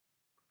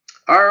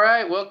All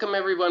right, welcome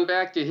everyone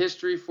back to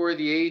History for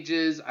the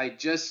Ages. I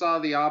just saw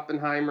the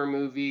Oppenheimer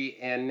movie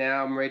and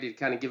now I'm ready to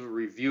kind of give a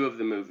review of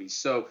the movie.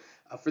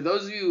 For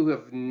those of you who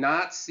have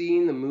not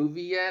seen the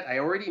movie yet, I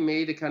already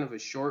made a kind of a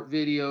short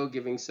video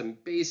giving some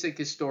basic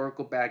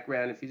historical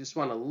background. If you just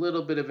want a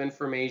little bit of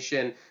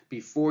information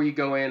before you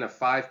go in, a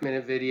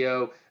 5-minute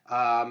video.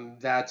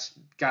 That's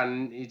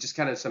gotten just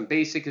kind of some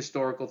basic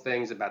historical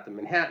things about the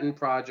Manhattan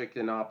Project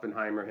and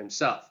Oppenheimer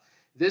himself.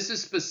 This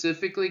is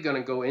specifically going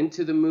to go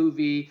into the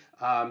movie.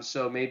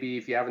 So maybe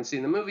if you haven't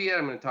seen the movie yet,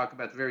 I'm going to talk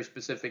about the very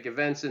specific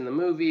events in the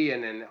movie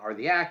and then are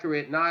they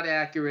accurate, not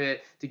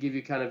accurate, to give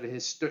you kind of a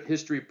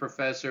history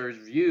professor's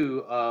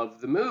view of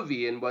the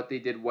movie and what they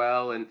did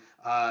well and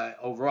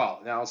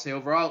overall. Now, I'll say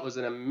overall, it was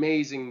an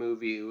amazing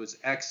movie. It was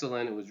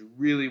excellent. It was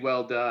really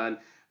well done.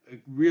 It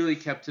really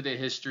kept to the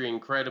history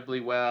incredibly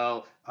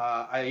well.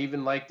 I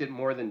even liked it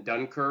more than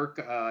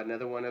Dunkirk,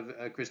 another one of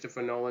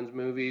Christopher Nolan's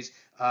movies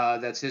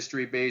that's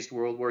history based,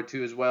 World War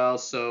II as well.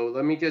 So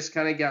let me just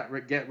kind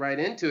of get right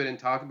into it and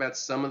talk about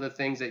some of the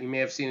things that you may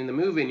have seen in the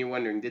movie and you're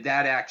wondering, did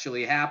that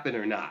actually happen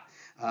or not?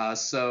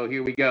 So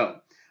here we go.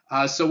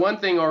 So one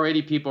thing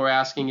already people are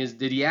asking is,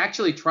 did he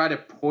actually try to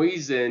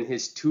poison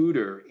his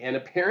tutor? And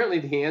apparently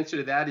the answer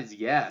to that is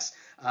yes.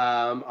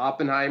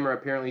 Oppenheimer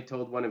apparently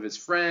told one of his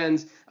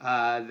friends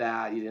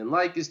that he didn't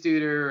like his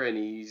tutor, and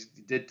he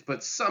did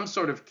put some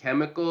sort of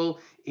chemical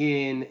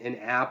in an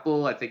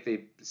apple. I think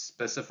they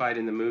specified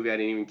in the movie. I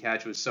didn't even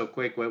catch it was so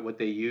quick what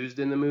they used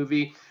in the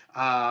movie.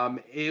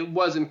 It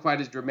wasn't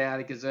quite as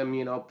dramatic as him,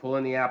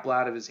 pulling the apple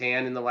out of his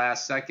hand in the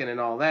last second and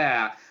all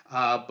that.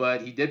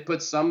 But he did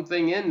put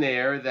something in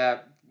there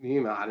that I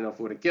don't know if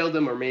it would have killed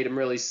him or made him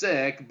really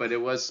sick, but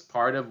it was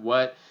part of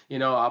what,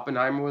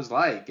 Oppenheimer was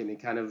like, and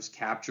it kind of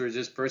captures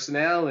his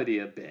personality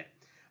a bit.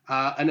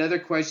 Another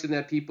question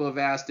that people have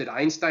asked, did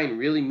Einstein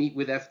really meet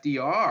with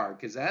FDR?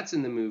 Because that's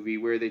in the movie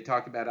where they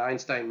talk about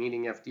Einstein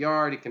meeting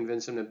FDR to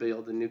convince him to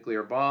build a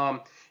nuclear bomb.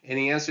 And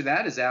the answer to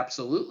that is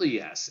absolutely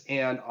yes.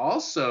 And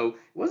also, it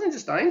wasn't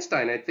just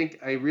Einstein. I think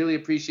I really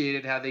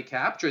appreciated how they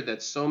captured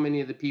that so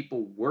many of the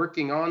people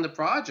working on the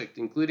project,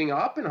 including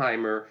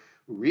Oppenheimer,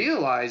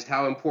 realized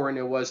how important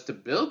it was to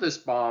build this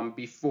bomb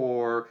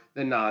before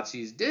the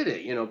Nazis did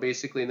it.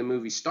 Basically the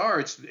movie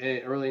starts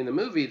early in the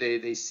movie,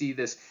 they see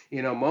this,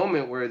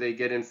 moment where they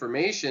get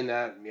information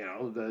that,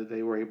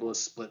 they were able to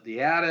split the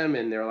atom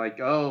and they're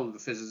like, oh, the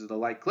physics of the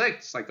light clicked.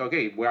 It's like,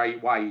 okay, why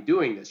are you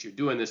doing this? You're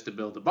doing this to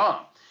build a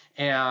bomb.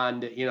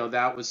 And,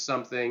 that was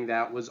something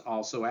that was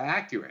also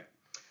accurate.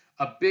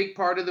 A big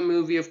part of the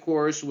movie, of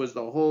course, was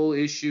the whole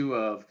issue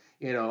of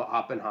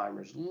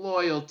Oppenheimer's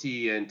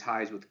loyalty and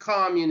ties with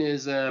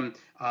communism,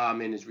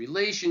 and his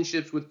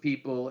relationships with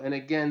people. And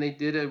again, they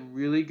did a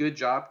really good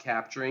job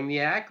capturing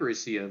the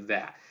accuracy of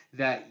that.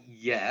 That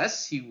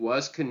yes, he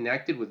was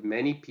connected with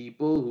many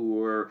people who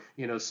were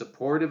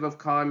supportive of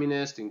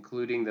communists,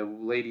 including the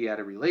lady he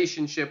had a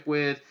relationship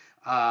with,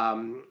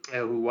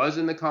 who was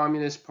in the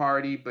Communist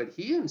Party, but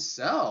he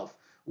himself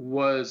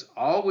was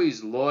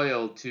always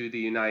loyal to the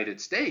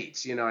United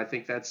States. I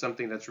think that's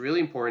something that's really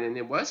important, and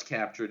it was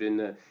captured in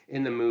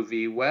the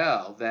movie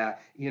well.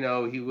 That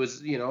he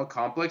was a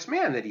complex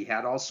man, that he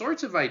had all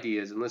sorts of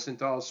ideas and listened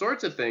to all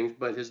sorts of things,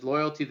 but his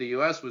loyalty to the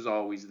U.S. was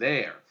always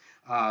there.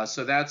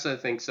 So that's, I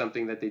think,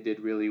 something that they did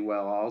really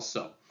well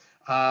also.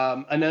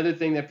 Another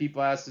thing that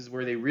people asked is,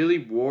 were they really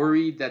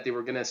worried that they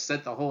were going to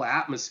set the whole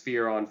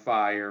atmosphere on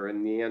fire?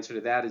 And the answer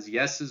to that is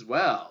yes as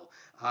well.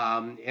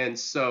 And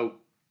so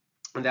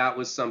that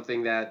was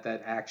something that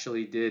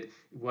actually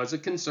was a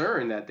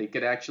concern that they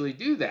could actually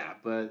do that.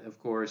 But of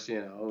course,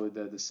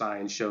 the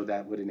science showed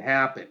that wouldn't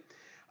happen.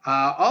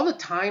 All the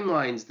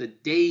timelines, the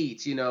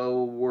dates,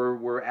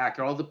 were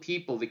accurate. All the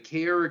people, the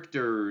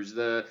characters,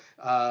 the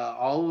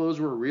all of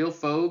those were real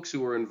folks who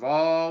were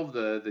involved.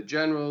 The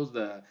generals,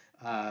 the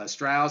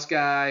Strauss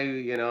guy,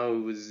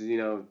 who was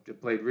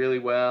played really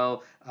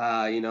well.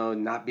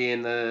 Not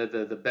being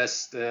the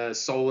best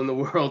soul in the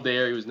world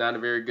there, he was not a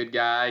very good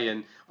guy,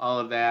 and all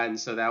of that, and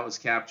so that was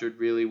captured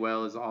really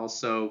well as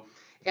also.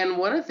 And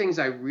one of the things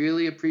I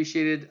really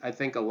appreciated, I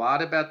think, a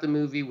lot about the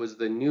movie was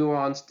the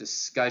nuanced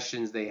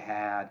discussions they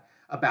had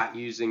about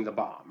using the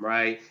bomb,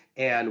 right?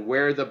 And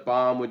where the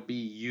bomb would be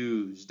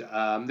used.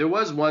 There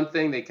was one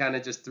thing they kind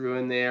of just threw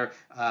in there.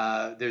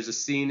 There's a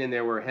scene in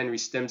there where Henry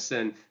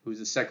Stimson, who's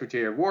the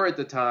Secretary of War at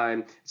the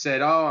time,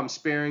 said, oh, I'm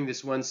sparing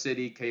this one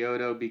city,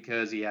 Kyoto,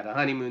 because he had a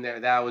honeymoon there.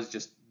 That was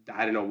just,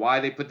 I don't know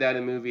why they put that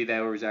in the movie.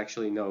 There was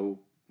actually no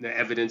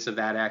evidence of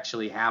that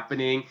actually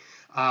happening.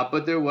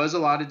 But there was a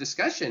lot of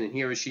discussion in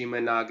Hiroshima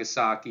and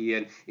Nagasaki.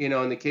 And,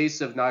 in the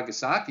case of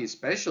Nagasaki,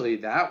 especially,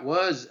 that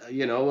was,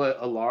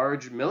 a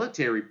large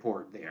military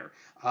port there.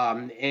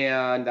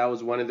 And that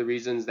was one of the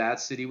reasons that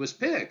city was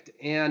picked.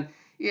 And,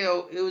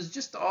 it was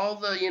just all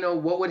the,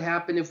 what would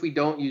happen if we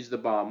don't use the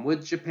bomb?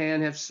 Would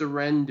Japan have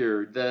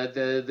surrendered?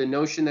 The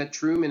notion that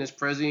Truman, as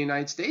president of the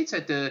United States,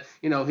 had to,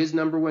 his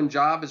number one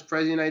job as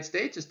president of the United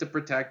States is to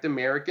protect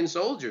American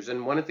soldiers.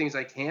 And one of the things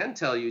I can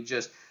tell you,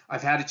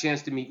 I've had a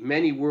chance to meet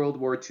many World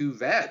War II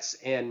vets,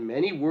 and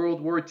many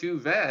World War II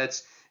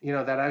vets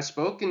that I've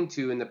spoken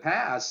to in the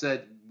past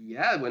said,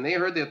 yeah, when they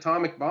heard the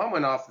atomic bomb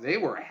went off, they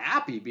were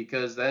happy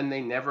because then they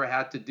never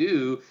had to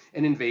do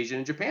an invasion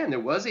of Japan. There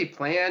was a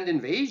planned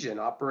invasion,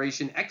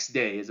 Operation X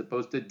Day, as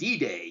opposed to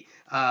D-Day,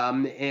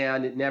 and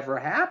it never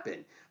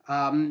happened.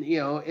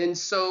 And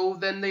so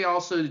then they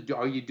also,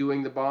 are you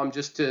doing the bomb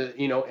just to,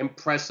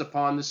 impress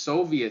upon the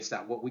Soviets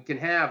that what we can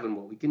have and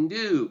what we can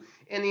do?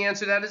 And the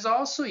answer to that is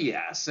also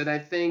yes. And I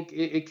think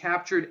it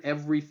captured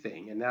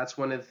everything. And that's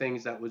one of the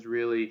things that was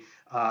really,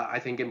 I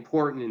think,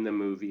 important in the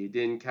movie. It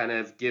didn't kind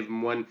of give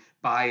them one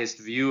biased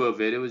view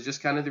of it. It was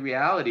just kind of the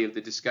reality of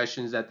the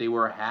discussions that they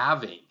were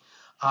having.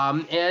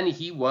 And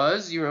he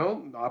was,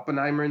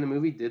 Oppenheimer in the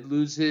movie did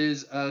lose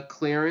his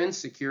clearance,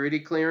 security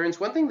clearance.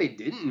 One thing they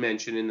didn't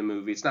mention in the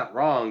movie, it's not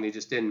wrong, they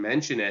just didn't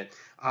mention it,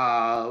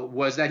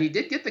 was that he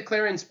did get the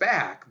clearance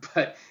back.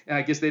 But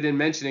I guess they didn't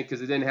mention it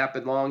because it didn't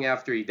happen long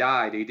after he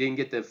died. He didn't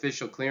get the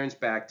official clearance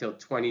back till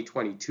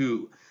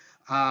 2022.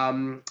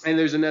 And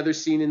there's another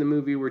scene in the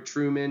movie where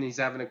he's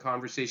having a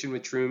conversation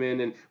with Truman,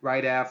 and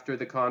right after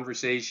the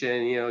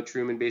conversation,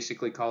 Truman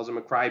basically calls him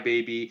a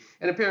crybaby.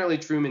 And apparently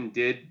Truman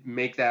did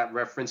make that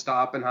reference to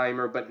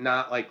Oppenheimer, but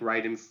not like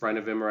right in front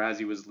of him or as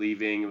he was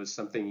leaving. It was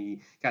something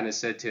he kind of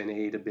said to an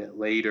aide a bit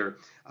later.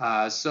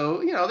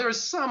 So there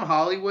was some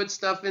Hollywood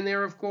stuff in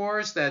there, of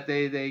course, that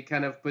they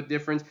kind of put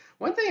difference.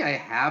 One thing I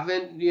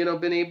haven't,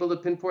 been able to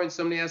pinpoint,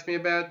 somebody asked me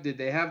about, did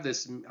they have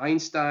this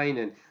Einstein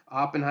and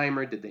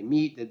Oppenheimer, did they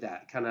meet? Did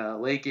that kind of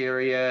lake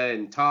area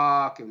and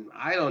talk? And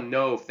I don't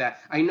know if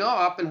that, I know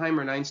Oppenheimer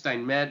and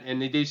Einstein met,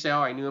 and they did say,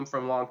 oh, I knew him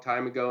from a long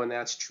time ago, and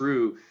that's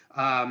true.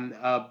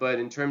 But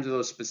in terms of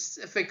those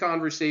specific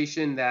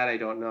conversation, that I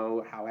don't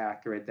know how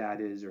accurate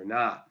that is or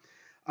not.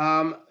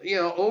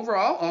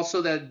 Overall,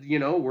 also that,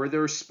 were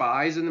there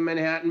spies in the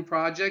Manhattan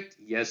Project?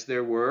 Yes,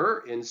 there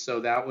were. And so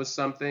that was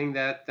something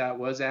that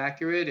was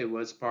accurate. It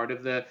was part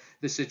of the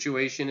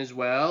situation as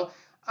well.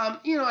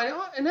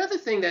 Another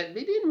thing that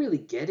they didn't really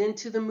get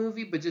into the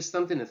movie, but just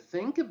something to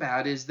think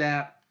about is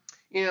that,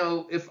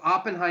 if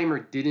Oppenheimer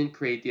didn't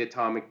create the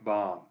atomic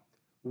bomb,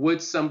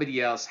 would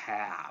somebody else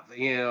have,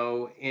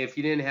 if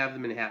you didn't have the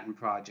Manhattan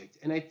Project?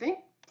 And I think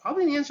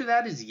probably the answer to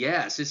that is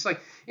yes. It's like,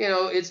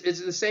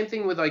 it's the same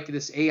thing with like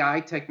this AI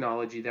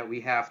technology that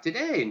we have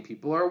today, and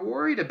people are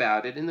worried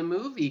about it. And the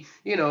movie,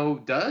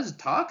 does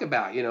talk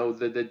about,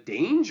 the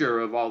danger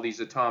of all these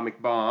atomic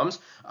bombs,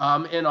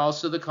 and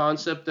also the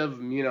concept of,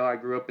 I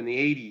grew up in the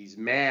 80s,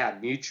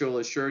 MAD, mutual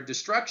assured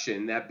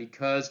destruction, that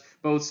because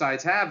both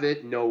sides have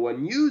it, no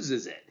one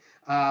uses it.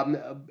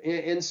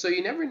 And so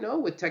you never know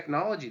with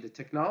technology. The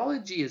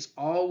technology is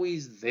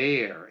always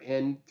there.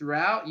 And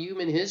throughout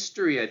human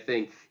history, I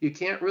think, you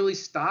can't really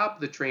stop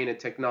the train of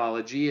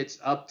technology. It's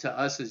up to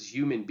us as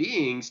human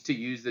beings to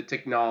use the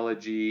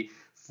technology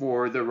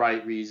for the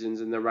right reasons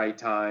and the right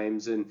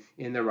times and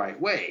in the right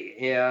way.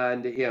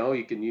 And,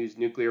 you can use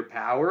nuclear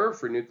power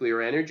for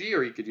nuclear energy,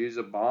 or you could use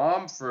a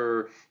bomb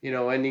for,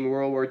 ending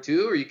World War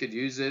II, or you could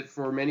use it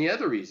for many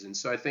other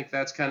reasons. So I think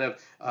that's kind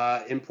of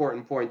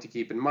important point to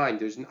keep in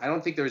mind. I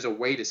don't think there's a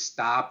way to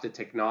stop the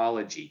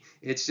technology.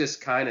 It's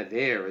just kind of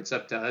there. It's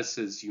up to us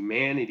as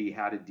humanity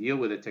how to deal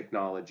with the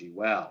technology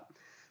well.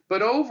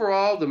 But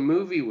overall, the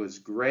movie was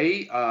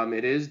great.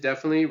 It is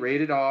definitely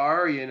rated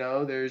R.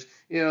 There's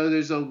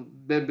a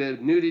bit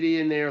of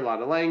nudity in there, a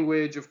lot of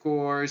language, of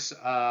course,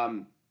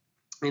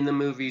 in the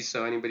movie.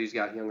 So anybody who's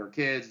got younger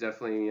kids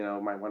definitely,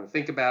 might want to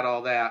think about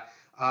all that.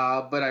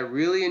 But I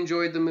really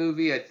enjoyed the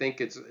movie. I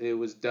think it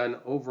was done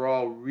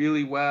overall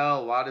really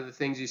well. A lot of the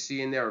things you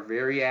see in there are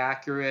very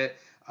accurate.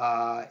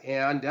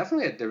 And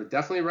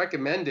definitely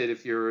recommend it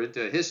if you're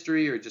into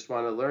history or just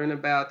want to learn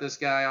about this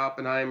guy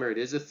Oppenheimer. It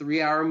is a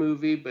 3-hour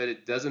movie, but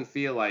it doesn't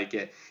feel like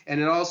it.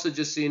 And it also,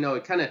 just so you know,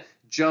 it kind of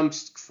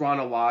jumps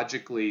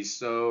chronologically.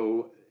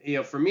 So,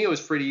 for me, it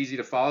was pretty easy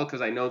to follow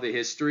because I know the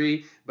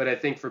history. But I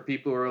think for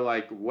people who are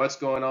like, what's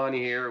going on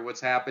here?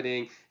 What's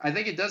happening? I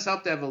think it does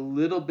help to have a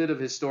little bit of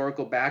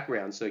historical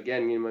background. So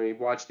again, when you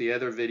watch the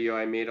other video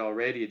I made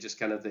already, just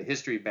kind of the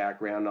history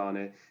background on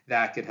it,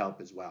 that could help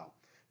as well.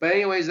 But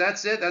anyways,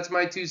 that's it. That's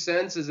my 2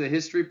 cents as a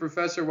history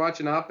professor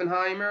watching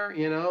Oppenheimer.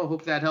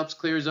 Hope that helps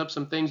clears up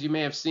some things you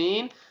may have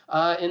seen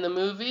in the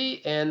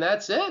movie. And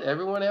that's it.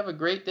 Everyone have a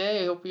great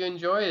day. I hope you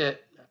enjoyed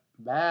it.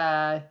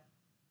 Bye.